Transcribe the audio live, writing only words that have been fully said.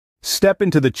Step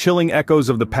into the chilling echoes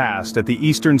of the past at the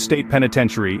Eastern State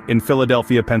Penitentiary in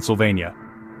Philadelphia, Pennsylvania.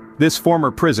 This former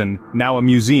prison, now a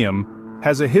museum,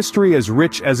 has a history as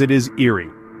rich as it is eerie.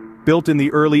 Built in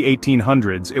the early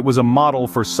 1800s, it was a model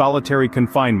for solitary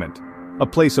confinement, a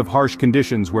place of harsh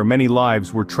conditions where many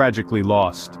lives were tragically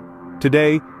lost.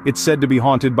 Today, it's said to be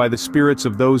haunted by the spirits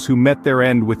of those who met their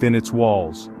end within its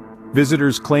walls.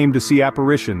 Visitors claim to see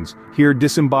apparitions, hear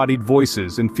disembodied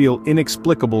voices, and feel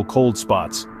inexplicable cold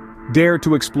spots. Dare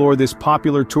to explore this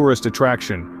popular tourist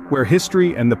attraction, where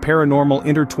history and the paranormal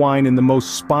intertwine in the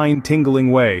most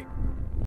spine-tingling way.